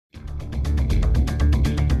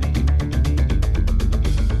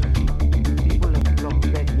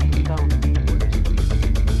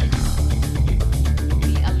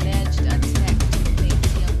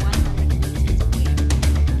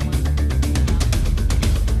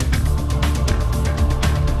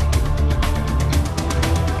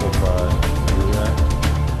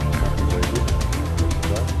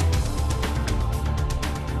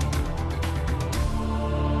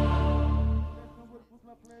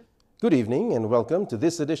Good evening and welcome to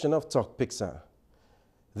this edition of Tok Piksa.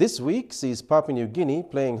 This week sees Papua New Guinea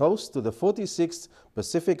playing host to the 46th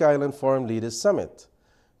Pacific Island Forum Leaders Summit.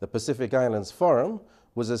 The Pacific Islands Forum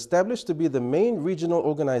was established to be the main regional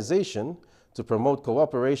organization to promote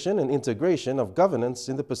cooperation and integration of governance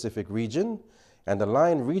in the Pacific region and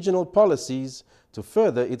align regional policies to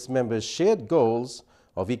further its members' shared goals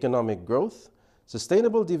of economic growth,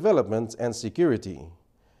 sustainable development and security.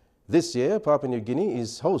 This year, Papua New Guinea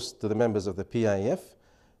is host to the members of the PIF,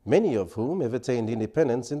 many of whom have attained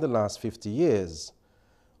independence in the last 50 years.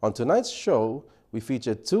 On tonight's show, we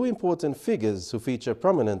feature two important figures who feature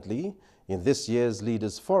prominently in this year's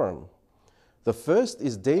Leaders Forum. The first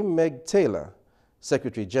is Dame Meg Taylor,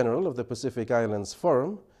 Secretary General of the Pacific Islands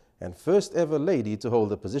Forum and first ever lady to hold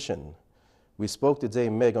the position. We spoke to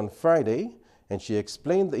Dame Meg on Friday, and she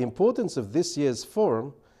explained the importance of this year's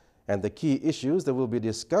forum and the key issues that will be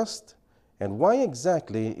discussed, and why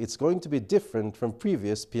exactly it's going to be different from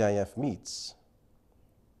previous PIF meets.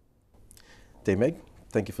 Dame Meg,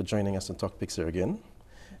 thank you for joining us on Tok Piksa again.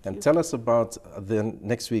 And tell us about the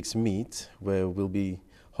next week's meet, where we'll be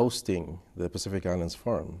hosting the Pacific Islands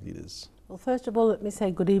Forum leaders. Well, first of all, let me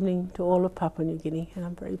say good evening to all of Papua New Guinea, and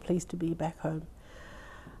I'm very pleased to be back home.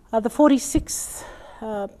 The 46th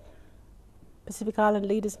Pacific Island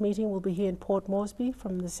Leaders meeting will be here in Port Moresby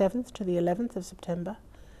from the 7th to the 11th of September.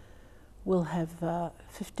 We'll have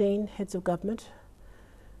 15 heads of government.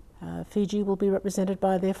 Fiji will be represented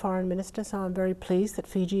by their foreign minister, so I'm very pleased that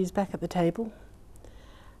Fiji is back at the table.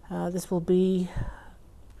 This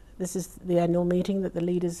is the annual meeting that the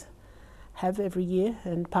leaders have every year,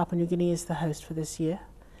 and Papua New Guinea is the host for this year.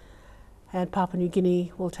 And Papua New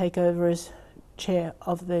Guinea will take over as chair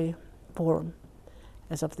of the forum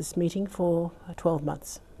as of this meeting for 12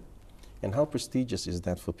 months. And how prestigious is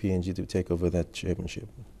that for PNG to take over that chairmanship?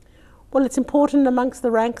 Well, it's important amongst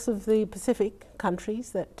the ranks of the Pacific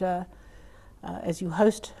countries that as you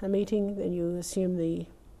host a meeting, then you assume the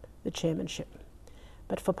chairmanship.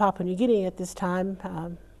 But for Papua New Guinea at this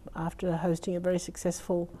time, after hosting a very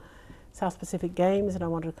successful South Pacific Games, and I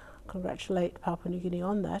want to congratulate Papua New Guinea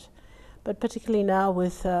on that, but particularly now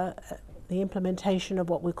with the implementation of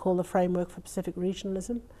what we call the Framework for Pacific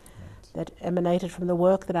Regionalism, that emanated from the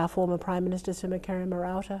work that our former Prime Minister Sumakere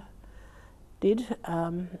Marauta did.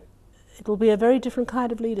 It will be a very different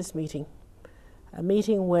kind of leaders meeting, a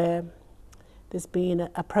meeting where there's been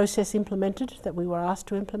a process implemented that we were asked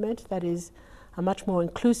to implement, that is a much more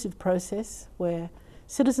inclusive process where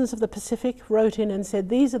citizens of the Pacific wrote in and said,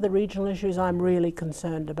 these are the regional issues I'm really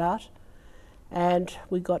concerned about. And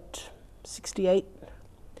we got 68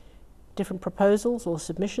 different proposals or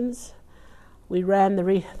submissions. We ran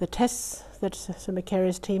the tests that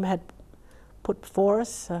Sumakare's team had put before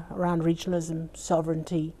us around regionalism,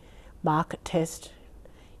 sovereignty, market test,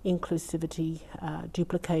 inclusivity,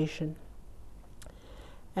 duplication.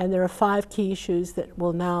 And there are 5 key issues that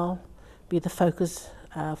will now be the focus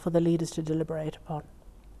for the leaders to deliberate upon.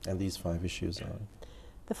 And these 5 issues are?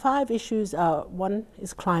 The 5 issues are, one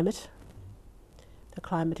is climate, the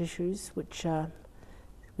climate issues, which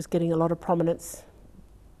was getting a lot of prominence,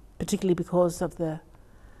 particularly because of the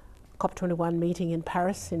COP21 meeting in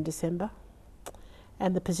Paris in December,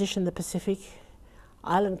 and the position the Pacific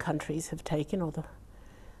Island countries have taken, or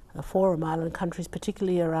the Forum Island countries,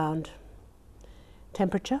 particularly around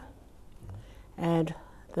temperature and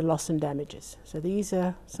the loss and damages. So these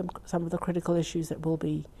are some of the critical issues that will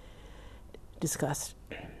be discussed.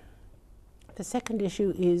 The second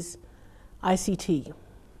issue is ICT,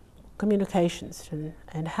 communications,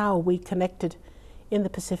 and how are we connected in the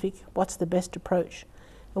Pacific, what's the best approach,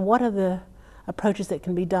 and what are the approaches that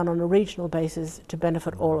can be done on a regional basis to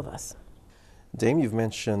benefit all of us. Dame, you've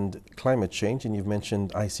mentioned climate change and you've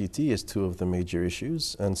mentioned ICT as 2 of the major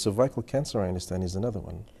issues, and cervical cancer, I understand, is another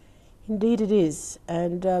one. Indeed it is,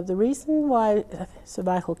 and the reason why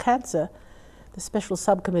cervical cancer, the special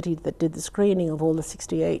subcommittee that did the screening of all the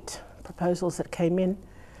 68 proposals that came in,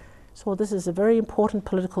 saw this is a very important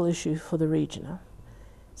political issue for the region.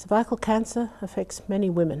 Cervical cancer affects many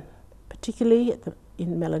women, particularly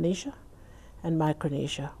in Melanesia and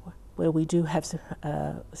Micronesia, where we do have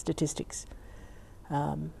statistics.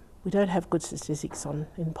 We don't have good statistics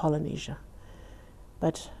in Polynesia,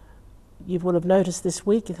 but you will have noticed this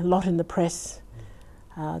week a lot in the press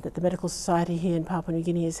that the Medical Society here in Papua New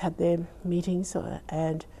Guinea has had their meetings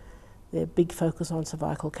and their big focus on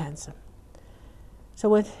cervical cancer.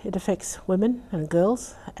 So it affects women and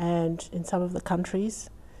girls, and in some of the countries,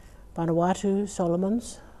 Vanuatu,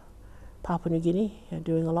 Solomons, Papua New Guinea are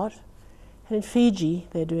doing a lot. And in Fiji,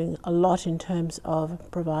 they're doing a lot in terms of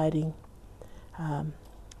providing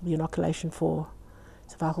the inoculation for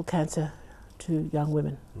cervical cancer to young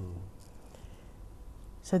women.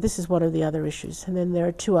 So this is one of the other issues. And then there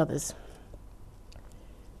are two others.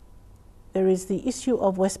 There is the issue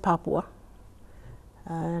of West Papua.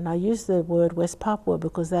 And I use the word West Papua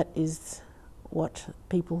because that is what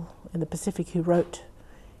people in the Pacific who wrote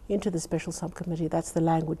into the special subcommittee, that's the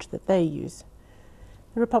language that they use.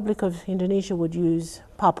 The Republic of Indonesia would use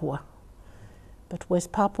Papua, but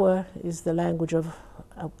West Papua is the language of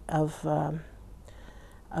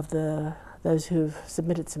those who've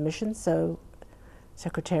submitted submissions, so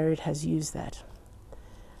Secretariat has used that.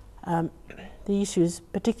 The issues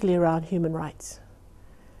particularly around human rights,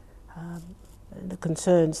 and the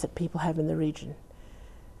concerns that people have in the region,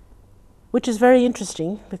 which is very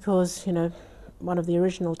interesting because, you know, one of the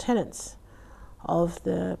original tenets of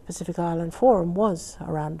the Pacific Island Forum was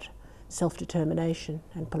around self-determination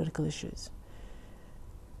and political issues.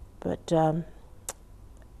 But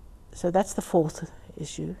so that's the fourth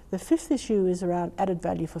issue. The fifth issue is around added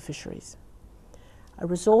value for fisheries, a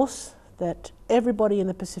resource that everybody in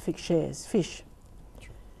the Pacific shares, fish,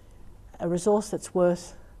 a resource that's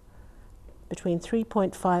worth between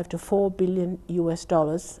 3.5 to 4 billion US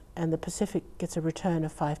dollars, and the Pacific gets a return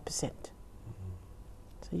of 5%.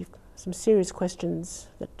 So you've got some serious questions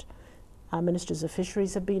that our ministers of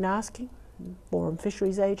fisheries have been asking, Forum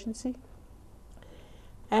Fisheries Agency,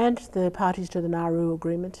 and the parties to the Nauru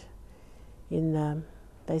Agreement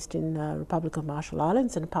based in Republic of Marshall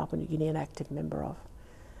Islands and Papua New Guinea, an active member of,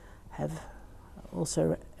 have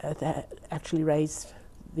also actually raised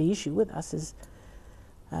the issue with us,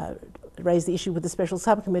 raised the issue with the special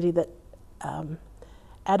subcommittee that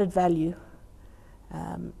added value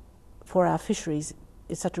for our fisheries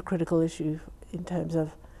is such a critical issue in terms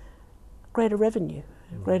of greater revenue,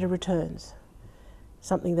 greater returns,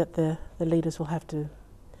 something that the leaders will have to,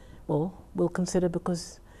 will consider,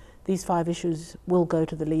 because these 5 issues will go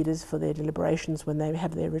to the leaders for their deliberations when they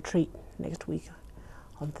have their retreat next week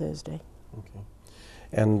on Thursday. Okay.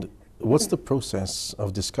 And what's the process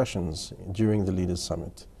of discussions during the Leaders'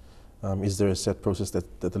 Summit? Is there a set process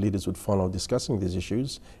that the leaders would follow discussing these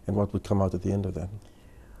issues, and what would come out at the end of that?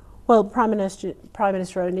 Well, Prime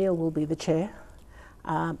Minister O'Neill will be the chair.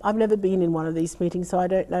 I've never been in one of these meetings, so I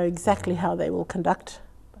don't know exactly how they will conduct,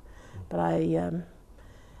 but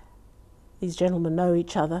these gentlemen know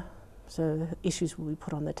each other, so the issues will be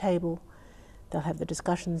put on the table, they'll have the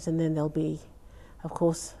discussions, and then there'll be, of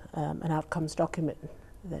course, an outcomes document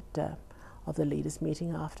that of the leaders'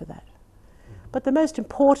 meeting after that. But the most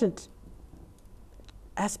important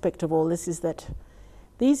aspect of all this is that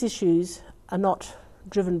these issues are not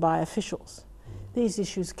driven by officials. These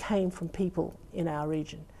issues came from people in our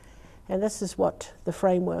region. And this is what the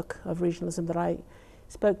framework of regionalism that I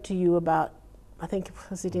spoke to you about, I think,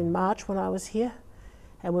 was it in March when I was here?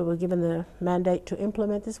 And we were given the mandate to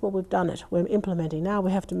implement this. Well, we've done it. We're implementing. Now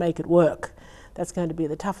we have to make it work. That's going to be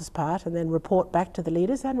the toughest part, and then report back to the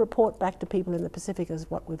leaders and report back to people in the Pacific as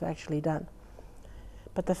what we've actually done.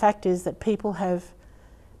 But the fact is that people have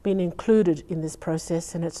been included in this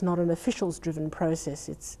process, and it's not an officials-driven process.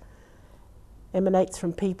 It emanates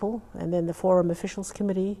from people, and then the Forum Officials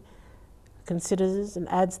Committee considers and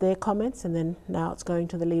adds their comments, and then now it's going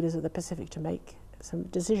to the leaders of the Pacific to make some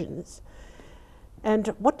decisions. And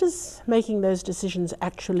what does making those decisions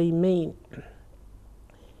actually mean?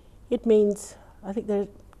 It means, I think there are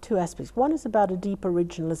 2 aspects. One is about a deeper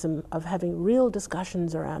regionalism of having real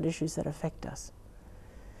discussions around issues that affect us.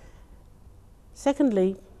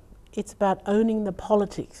 Secondly, it's about owning the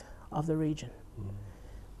politics of the region.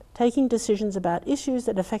 Taking decisions about issues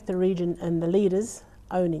that affect the region and the leaders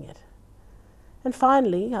owning it. And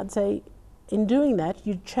finally, I'd say, in doing that,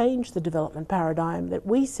 you change the development paradigm that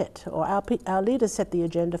we set, or our leaders set the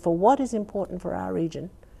agenda for what is important for our region,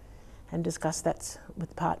 and discuss that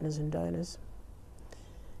with partners and donors.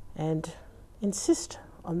 And insist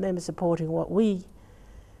on them supporting what we,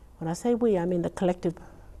 when I say we, I mean the collective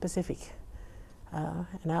Pacific,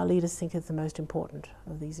 and our leaders think it's the most important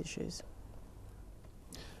of these issues.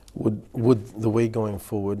 Would the way going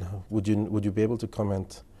forward, would you be able to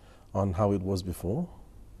comment on how it was before?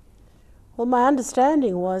 Well, my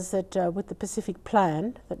understanding was that with the Pacific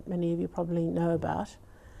Plan, that many of you probably know about,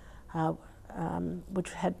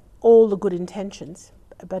 which had all the good intentions,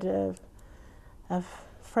 but a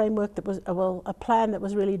framework that was, a plan that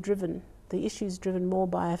was really driven, the issues driven more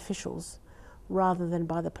by officials rather than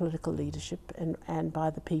by the political leadership and by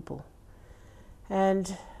the people.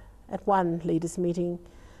 And at one leaders' meeting,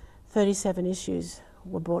 37 issues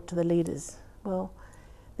were brought to the leaders. Well,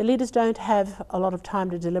 the leaders don't have a lot of time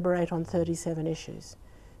to deliberate on 37 issues.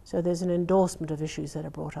 So there's an endorsement of issues that are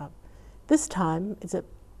brought up. This time,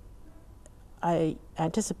 I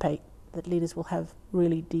anticipate that leaders will have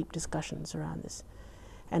really deep discussions around this,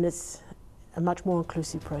 and it's a much more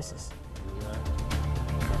inclusive process.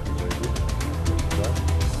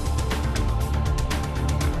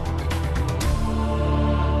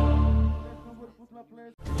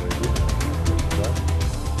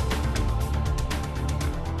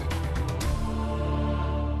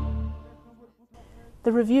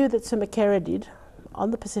 The review that Sir Makera did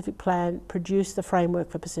on the Pacific Plan produced the framework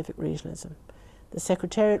for Pacific regionalism. The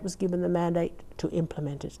Secretariat was given the mandate to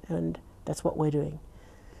implement it, and that's what we're doing.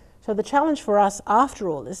 So the challenge for us after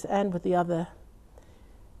all this, and with the other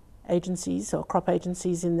agencies or crop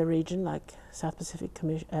agencies in the region like South Pacific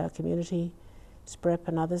Community, SPREP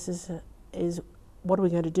and others, is what are we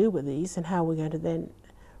going to do with these and how are we going to then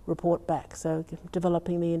report back? So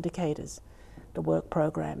developing the indicators, the work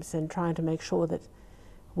programs, and trying to make sure that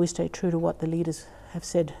we stay true to what the leaders have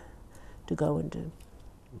said to go and do.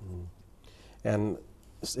 Mm-hmm. And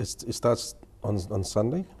it starts on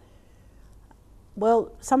Sunday?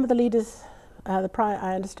 Well, some of the leaders, I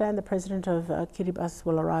understand the president of Kiribati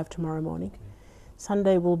will arrive tomorrow morning. Okay.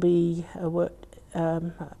 Sunday will be a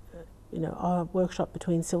workshop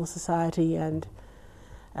between civil society and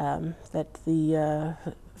that the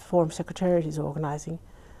Forum Secretariat is organising.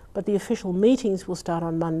 But the official meetings will start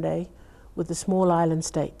on Monday with the small island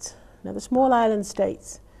states. Now the small island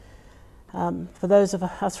states, for those of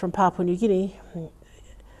us from Papua New Guinea,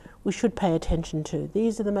 we should pay attention to.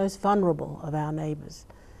 These are the most vulnerable of our neighbours.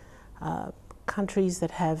 Countries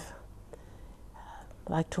that have,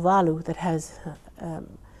 like Tuvalu,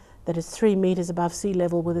 that is 3 meters above sea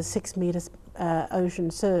level with a 6 meters ocean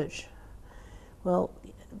surge. Well,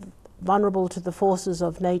 vulnerable to the forces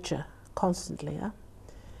of nature constantly.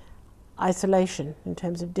 Isolation in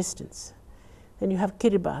terms of distance. Then you have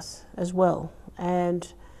Kiribati as well,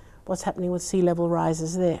 and what's happening with sea level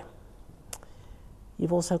rises there.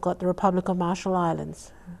 You've also got the Republic of Marshall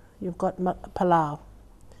Islands. You've got Palau.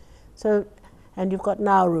 So, and you've got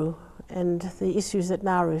Nauru and the issues that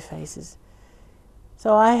Nauru faces.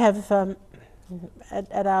 So I have,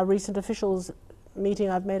 at our recent officials meeting,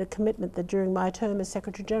 I've made a commitment that during my term as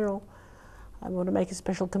Secretary General, I'm going to make a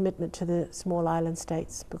special commitment to the small island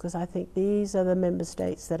states, because I think these are the member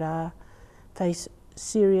states that face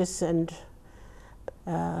serious and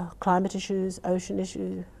climate issues, ocean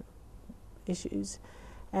issues,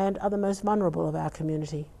 and are the most vulnerable of our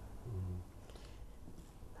community. Mm-hmm.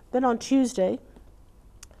 Then on Tuesday,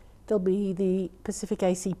 there'll be the Pacific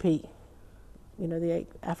ACP, the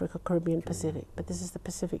Africa, Caribbean, Pacific, but this is the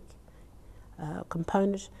Pacific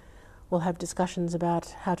component. We'll have discussions about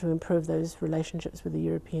how to improve those relationships with the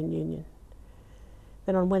European Union.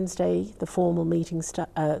 Then on Wednesday, the formal meeting,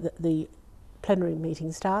 the plenary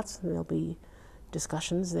meeting starts, and there'll be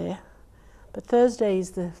discussions there. But Thursday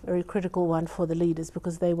is the very critical one for the leaders,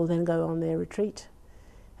 because they will then go on their retreat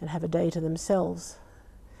and have a day to themselves,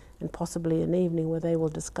 and possibly an evening where they will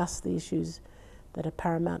discuss the issues that are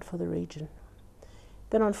paramount for the region.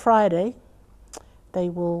 Then on Friday, they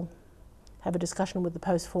will have a discussion with the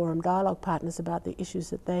post-forum dialogue partners about the issues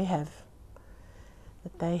that they have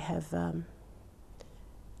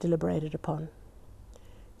deliberated upon.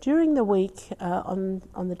 During the week, on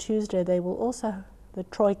the Tuesday, they will also, the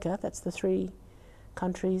Troika, that's the 3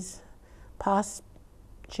 countries, past,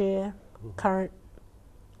 chair, current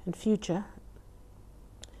and future,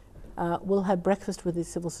 will have breakfast with the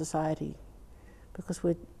civil society, because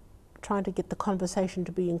we're trying to get the conversation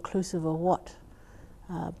to be inclusive of what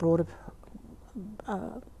broader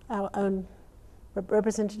our own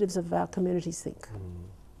representatives of our communities think.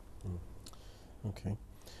 Okay.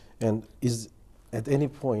 And at any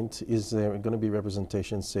point, is there going to be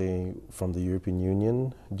representation, say, from the European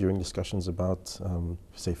Union during discussions about,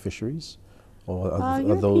 say, fisheries? Or are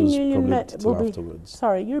those probably till afterwards?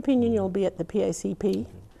 European Union will be at the PACP. Okay.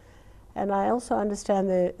 And I also understand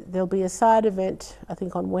that there'll be a side event, I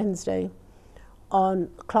think on Wednesday, on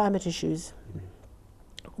climate issues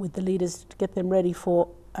with the leaders to get them ready for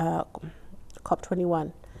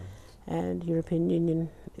COP21. And European Union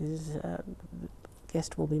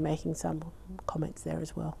guest will be making some comments there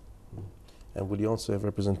as well. And will you also have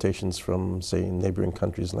representations from, say, neighbouring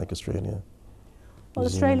countries like Australia? Well,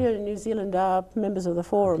 Australia and New Zealand are members of the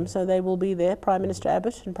forum, so they will be there. Prime Minister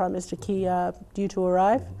Abbott and Prime Minister Key are due to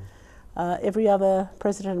arrive. Every other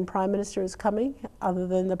President and Prime Minister is coming, other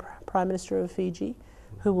than the Prime Minister of Fiji,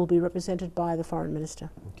 who will be represented by the Foreign Minister.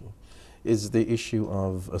 Okay. Is the issue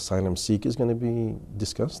of asylum seekers going to be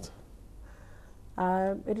discussed?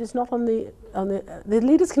 It is not on the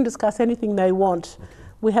leaders can discuss anything they want.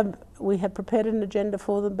 Okay. We have prepared an agenda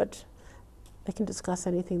for them, but They can discuss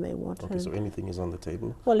anything they want. Okay, so anything is on the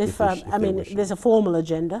table? Well, there's a formal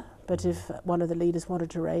agenda, but if one of the leaders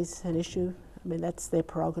wanted to raise an issue, I mean, that's their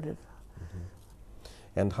prerogative.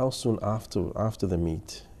 And how soon after the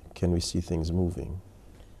meet can we see things moving?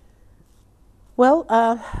 Well,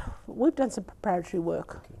 we've done some preparatory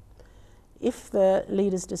work. Okay. If the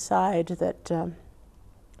leaders decide that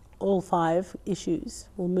all 5 issues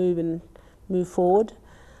will move forward,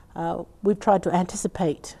 we've tried to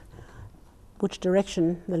anticipate which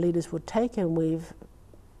direction the leaders would take, and we've,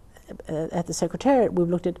 at the Secretariat, we've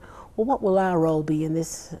looked at, well, what will our role be in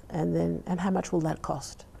this, and how much will that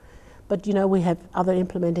cost? But you know, we have other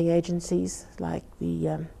implementing agencies like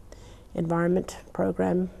the Environment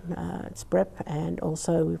Program, SPREP, and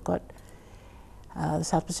also we've got the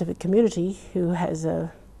South Pacific Community, who has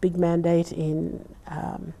a big mandate in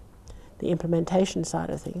the implementation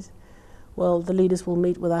side of things. Well, the leaders will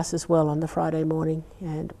meet with us as well on the Friday morning,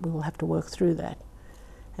 and we will have to work through that.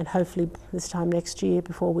 And hopefully this time next year,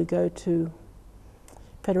 before we go to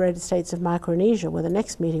Federated States of Micronesia, where the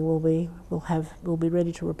next meeting will be, we'll be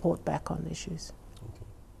ready to report back on issues. Okay.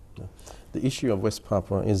 Yeah. The issue of West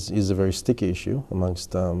Papua is a very sticky issue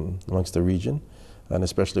amongst the region, and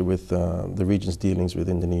especially with the region's dealings with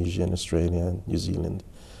Indonesia and Australia and New Zealand.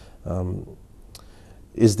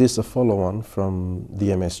 Is this a follow-on from the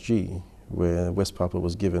MSG, where West Papua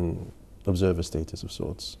was given observer status of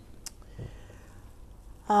sorts?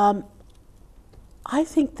 I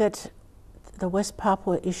think that the West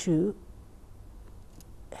Papua issue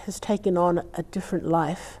has taken on a different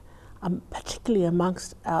life, particularly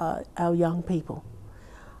amongst our young people.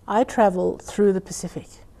 I travel through the Pacific.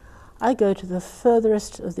 I go to the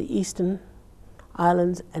furthest of the eastern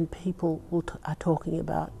islands, and people are talking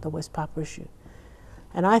about the West Papua issue.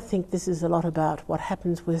 And I think this is a lot about what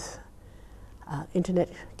happens with internet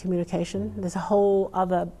communication. There's a whole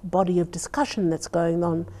other body of discussion that's going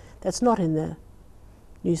on that's not in the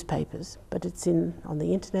newspapers, but it's on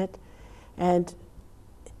the internet. And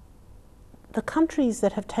the countries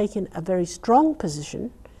that have taken a very strong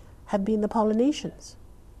position have been the Polynesians,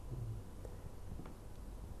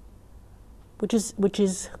 which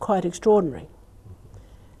is quite extraordinary.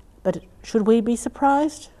 But should we be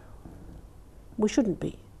surprised? We shouldn't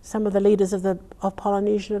be. Some of the leaders of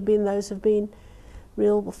Polynesia have been those who've been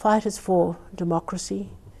real fighters for democracy,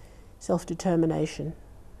 self-determination,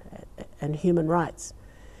 and human rights.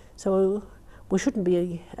 So we shouldn't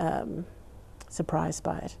be surprised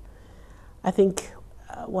by it. I think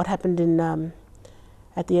what happened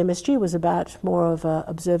at the MSG was about more of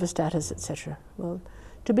observer status, etc. Well,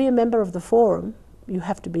 to be a member of the forum, you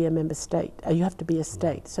have to be a member state. You have to be a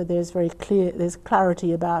state. So there's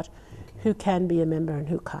clarity about who can be a member and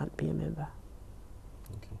who can't be a member.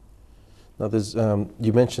 Okay. Now,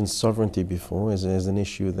 you mentioned sovereignty before as an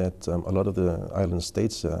issue that a lot of the island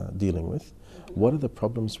states are dealing with. What are the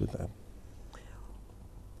problems with that?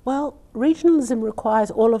 Well, regionalism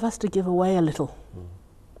requires all of us to give away a little.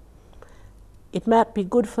 It might be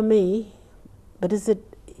good for me, but is the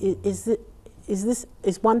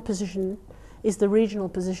regional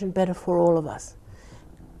position better for all of us?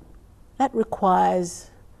 That requires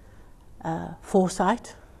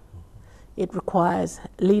foresight, it requires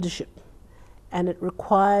leadership, and it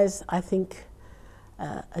requires, I think,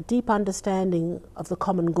 a deep understanding of the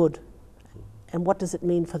common good and what does it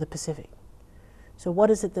mean for the Pacific. So what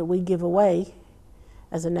is it that we give away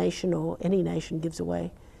as a nation, or any nation gives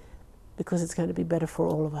away, because it's going to be better for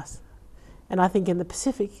all of us. And I think in the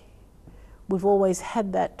Pacific, we've always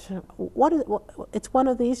had that. It's one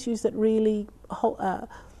of the issues that really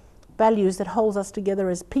values that holds us together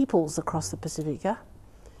as peoples across the Pacific.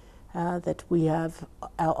 That we have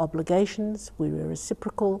our obligations, we're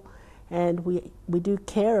reciprocal, and we do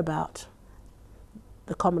care about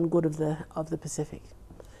the common good of the Pacific.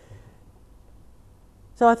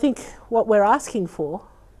 So I think what we're asking for,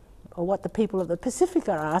 or what the people of the Pacific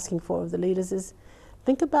are asking for of the leaders, is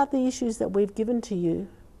think about the issues that we've given to you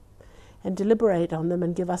and deliberate on them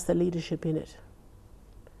and give us the leadership in it.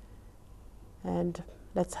 And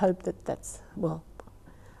let's hope that well,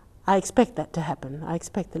 I expect that to happen. I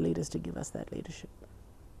expect the leaders to give us that leadership.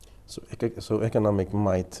 So economic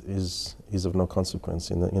might is of no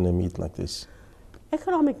consequence in a meet like this?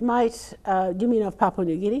 Economic might, you mean of Papua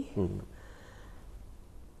New Guinea? Mm-hmm.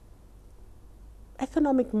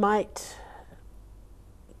 Economic might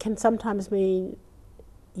can sometimes mean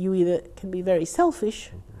you either can be very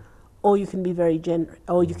selfish, or you can be very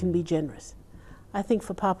you can be generous. I think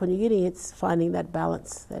for Papua New Guinea, it's finding that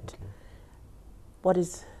balance, that what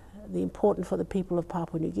is important for the people of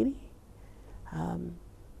Papua New Guinea.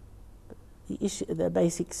 the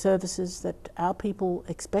basic services that our people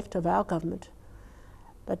expect of our government.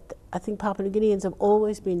 But I think Papua New Guineans have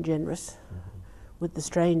always been generous with the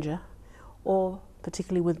stranger, or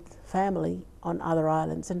particularly with family on other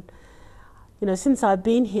islands. And you know, since I've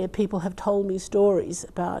been here, people have told me stories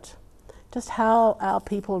about just how our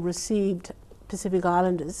people received Pacific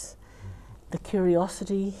Islanders, the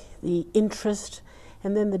curiosity, the interest,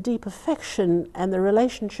 and then the deep affection and the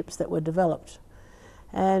relationships that were developed.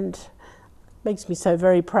 And makes me so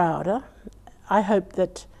very proud. I hope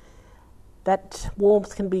that that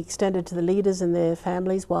warmth can be extended to the leaders and their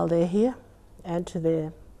families while they're here, and to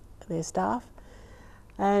their staff.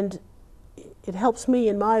 And it helps me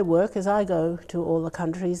in my work as I go to all the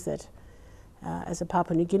countries that, as a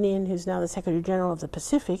Papua New Guinean who's now the Secretary General of the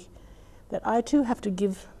Pacific, that I too have to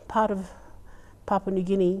give part of Papua New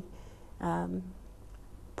Guinea,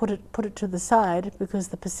 put it to the side, because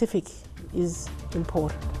the Pacific is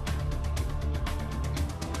important.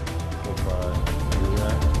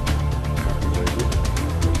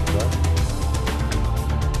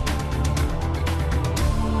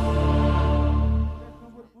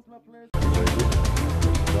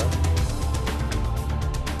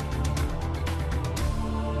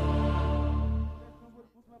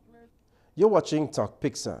 You're watching Tok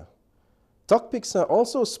Piksa. Tok Piksa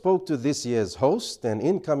also spoke to this year's host and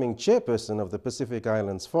incoming chairperson of the Pacific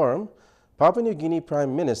Islands Forum, Papua New Guinea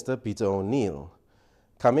Prime Minister Peter O'Neill.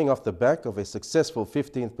 Coming off the back of a successful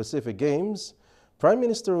 15th Pacific Games, Prime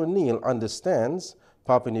Minister O'Neill understands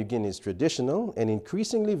Papua New Guinea's traditional and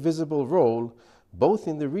increasingly visible role both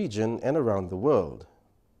in the region and around the world.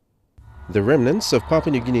 The remnants of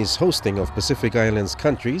Papua New Guinea's hosting of Pacific Islands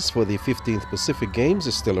countries for the 15th Pacific Games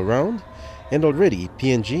is still around, and already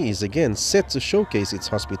PNG is again set to showcase its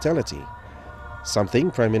hospitality,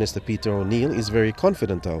 something Prime Minister Peter O'Neill is very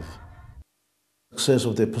confident of. Success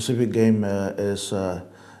of the Pacific Game is,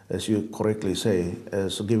 as you correctly say,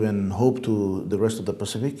 has given hope to the rest of the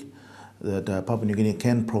Pacific that Papua New Guinea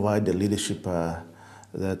can provide the leadership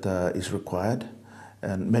that is required.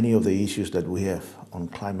 And many of the issues that we have on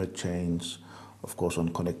climate change, of course on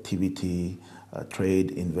connectivity,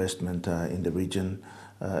 trade, investment in the region,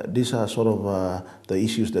 these are sort of the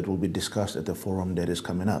issues that will be discussed at the forum that is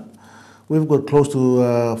coming up. We've got close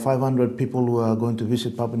to 500 people who are going to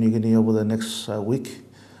visit Papua New Guinea over the next week.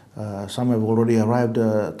 Some have already arrived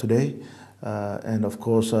today, and of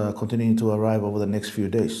course continuing to arrive over the next few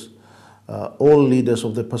days. All leaders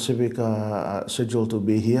of the Pacific are scheduled to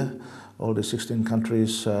be here, all the 16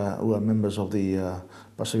 countries who are members of the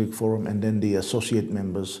Pacific Forum, and then the associate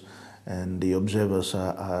members and the observers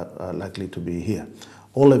are likely to be here.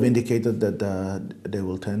 All have indicated that they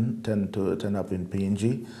will tend to turn up in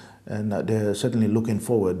PNG, and they're certainly looking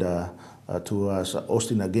forward to us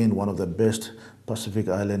hosting again one of the best Pacific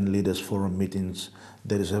Island Leaders Forum meetings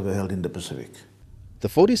that is ever held in the Pacific. The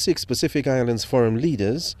 46 Pacific Islands Forum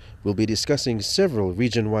leaders will be discussing several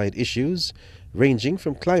region-wide issues ranging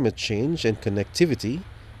from climate change and connectivity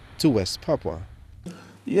to West Papua.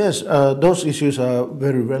 Yes, those issues are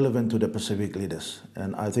very relevant to the Pacific leaders,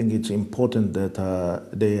 and I think it's important that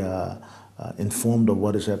they are informed of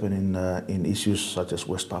what is happening in issues such as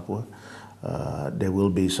West Papua. There will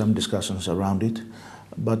be some discussions around it,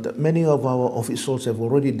 but many of our officials have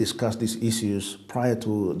already discussed these issues prior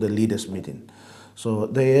to the leaders' meeting. So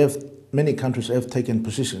many countries have taken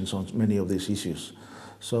positions on many of these issues.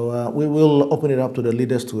 So we will open it up to the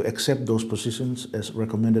leaders to accept those positions as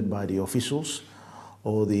recommended by the officials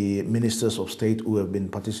or the ministers of state who have been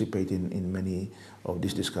participating in many of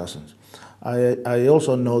these discussions. I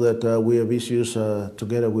also know that we have issues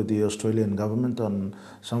together with the Australian government on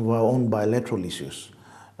some of our own bilateral issues,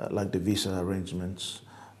 like the visa arrangements,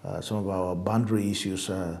 some of our boundary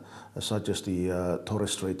issues, such as the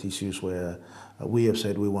Torres Strait issues, where we have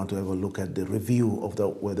said we want to have a look at the review of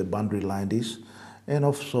where the boundary line is, and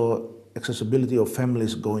also accessibility of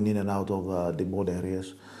families going in and out of the border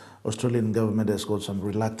areas. Australian government has got some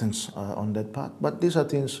reluctance on that part, but these are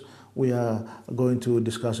things we are going to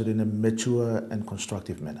discuss it in a mature and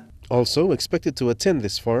constructive manner. Also expected to attend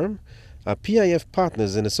this forum are PIF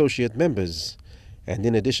partners and associate members. And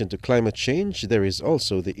in addition to climate change, there is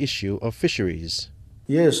also the issue of fisheries.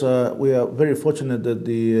 Yes, we are very fortunate that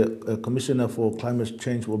the Commissioner for Climate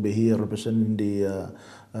Change will be here representing the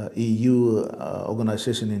EU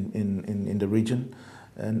organization in the region.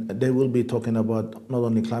 And they will be talking about not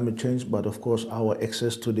only climate change, but of course our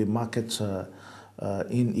access to the markets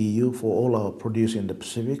in EU for all our produce in the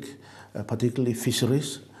Pacific, particularly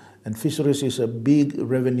fisheries. And fisheries is a big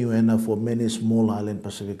revenue earner for many small island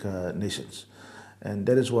Pacific nations. And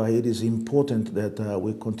that is why it is important that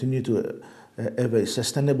we continue to have a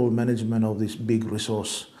sustainable management of this big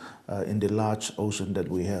resource in the large ocean that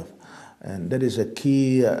we have. And that is a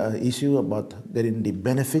key issue about getting the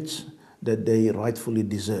benefits that they rightfully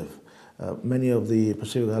deserve. Many of the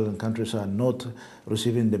Pacific Island countries are not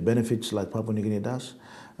receiving the benefits like Papua New Guinea does,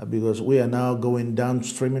 because we are now going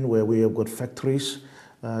downstream where we have got factories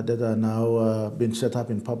that are now being set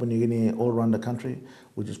up in Papua New Guinea all around the country,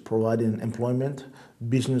 which is providing employment,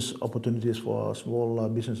 business opportunities for small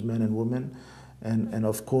businessmen and women, and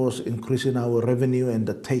of course increasing our revenue and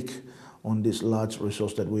the take on this large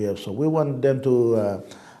resource that we have. So we want them to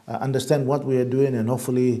understand what we are doing, and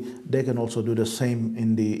hopefully they can also do the same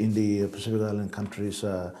in the Pacific Island countries,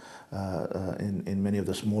 in many of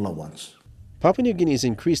the smaller ones. Papua New Guinea's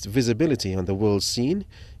increased visibility on the world scene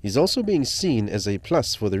is also being seen as a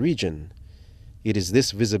plus for the region. It is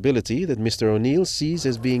this visibility that Mr. O'Neill sees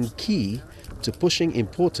as being key to pushing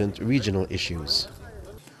important regional issues.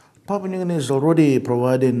 Papua New Guinea is already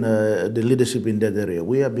providing the leadership in that area.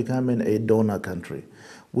 We are becoming a donor country.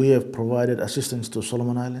 We have provided assistance to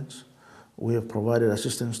Solomon Islands. We have provided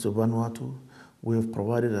assistance to Vanuatu. We have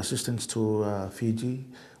provided assistance to Fiji.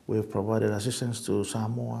 We have provided assistance to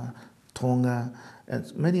Samoa, Tonga,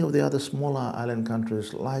 and many of the other smaller island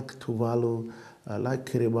countries like Tuvalu, like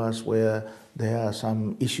Kiribati, where there are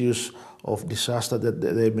some issues of disaster that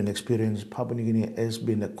they've been experiencing. Papua New Guinea has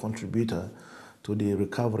been a contributor to the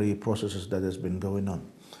recovery processes that has been going on.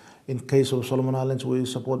 In case of Solomon Islands, we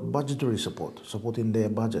support budgetary support, supporting their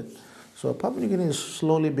budget. So Papua New Guinea is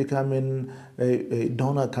slowly becoming a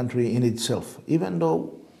donor country in itself. Even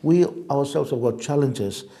though we ourselves have got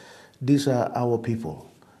challenges, these are our people.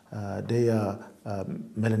 They are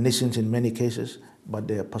Melanesians in many cases, but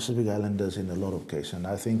they are Pacific Islanders in a lot of cases. And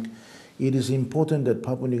I think it is important that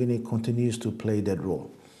Papua New Guinea continues to play that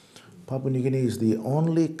role. Papua New Guinea is the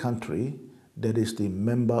only country that is the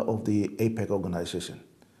member of the APEC organization.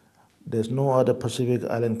 There's no other Pacific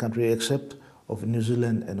Island country except of New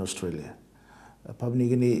Zealand and Australia. Papua New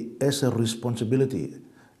Guinea has a responsibility,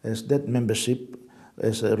 as that membership,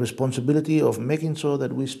 has a responsibility of making sure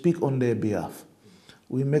that we speak on their behalf.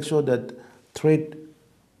 We make sure that trade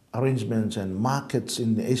arrangements and markets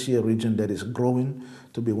in the Asia region that is growing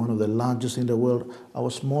to be one of the largest in the world,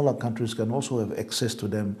 our smaller countries can also have access to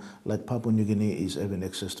them, like Papua New Guinea is having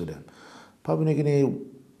access to them. Papua New Guinea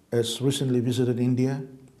has recently visited India.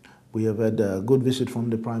 We have had a good visit from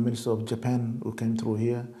the Prime Minister of Japan who came through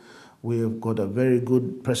here. We have got a very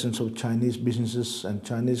good presence of Chinese businesses and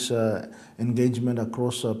Chinese engagement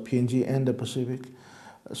across PNG and the Pacific.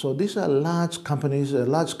 So these are large companies,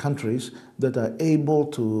 large countries that are able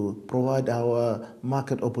to provide our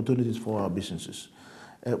market opportunities for our businesses.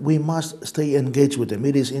 We must stay engaged with them.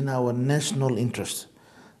 It is in our national interest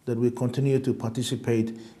that we continue to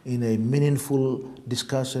participate in a meaningful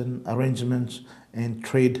discussion, arrangements, and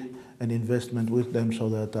trade and investment with them so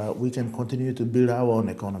that we can continue to build our own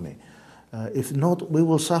economy. If not, we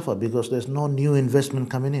will suffer because there's no new investment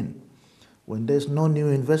coming in. When there's no new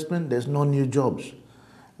investment, there's no new jobs.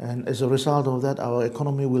 And as a result of that, our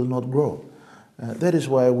economy will not grow. That is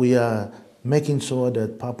why we are making sure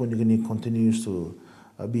that Papua New Guinea continues to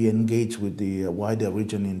be engaged with the wider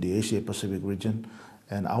region in the Asia-Pacific region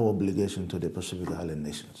and our obligation to the Pacific Island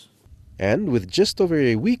nations. And with just over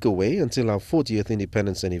a week away until our 40th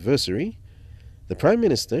independence anniversary, the Prime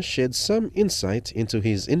Minister shared some insight into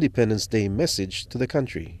his Independence Day message to the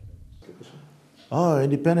country. Our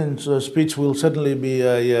independence speech will certainly be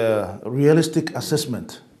a realistic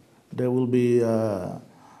assessment. There will be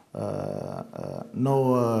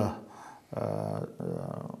no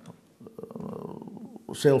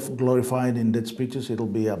self-glorifying in that speeches. It will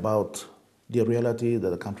be about the reality that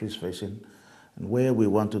the country is facing and where we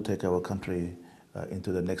want to take our country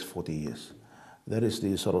into the next 40 years. That is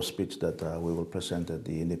the sort of speech that we will present at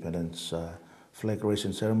the independence flag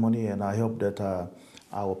raising ceremony, and I hope that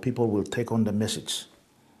our people will take on the message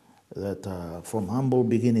that from humble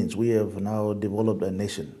beginnings we have now developed a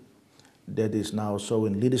nation that is now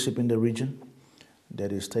showing leadership in the region,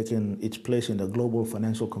 that is taking its place in the global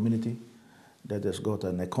financial community, that has got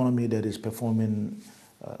an economy that is performing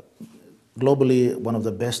globally one of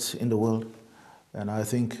the best in the world. And I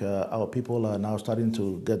think our people are now starting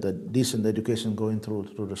to get a decent education going through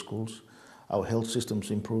the schools. Our health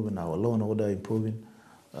system's improving, our law and order improving.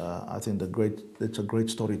 I think it's a great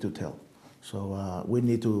story to tell. So we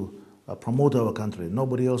need to promote our country.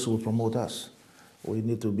 Nobody else will promote us. We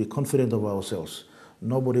need to be confident of ourselves.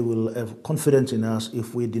 Nobody will have confidence in us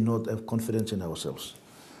if we do not have confidence in ourselves.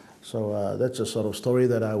 So that's a sort of story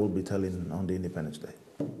that I will be telling on the Independence Day.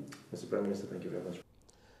 Mr. Prime Minister, thank you very much.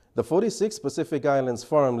 The 46th Pacific Islands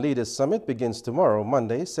Forum Leaders Summit begins tomorrow,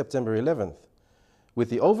 Monday, September 11th. With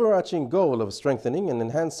the overarching goal of strengthening and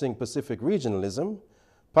enhancing Pacific regionalism,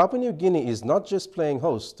 Papua New Guinea is not just playing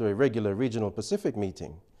host to a regular regional Pacific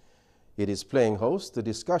meeting. It is playing host to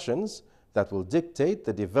discussions that will dictate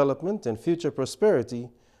the development and future prosperity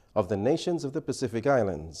of the nations of the Pacific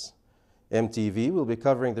Islands. MTV will be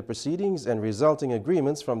covering the proceedings and resulting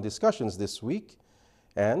agreements from discussions this week,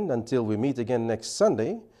 and until we meet again next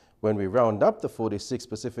Sunday, when we round up the 46th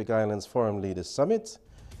Pacific Islands Forum Leaders Summit,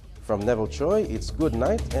 from Neville Choi, it's good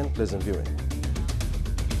night and pleasant viewing.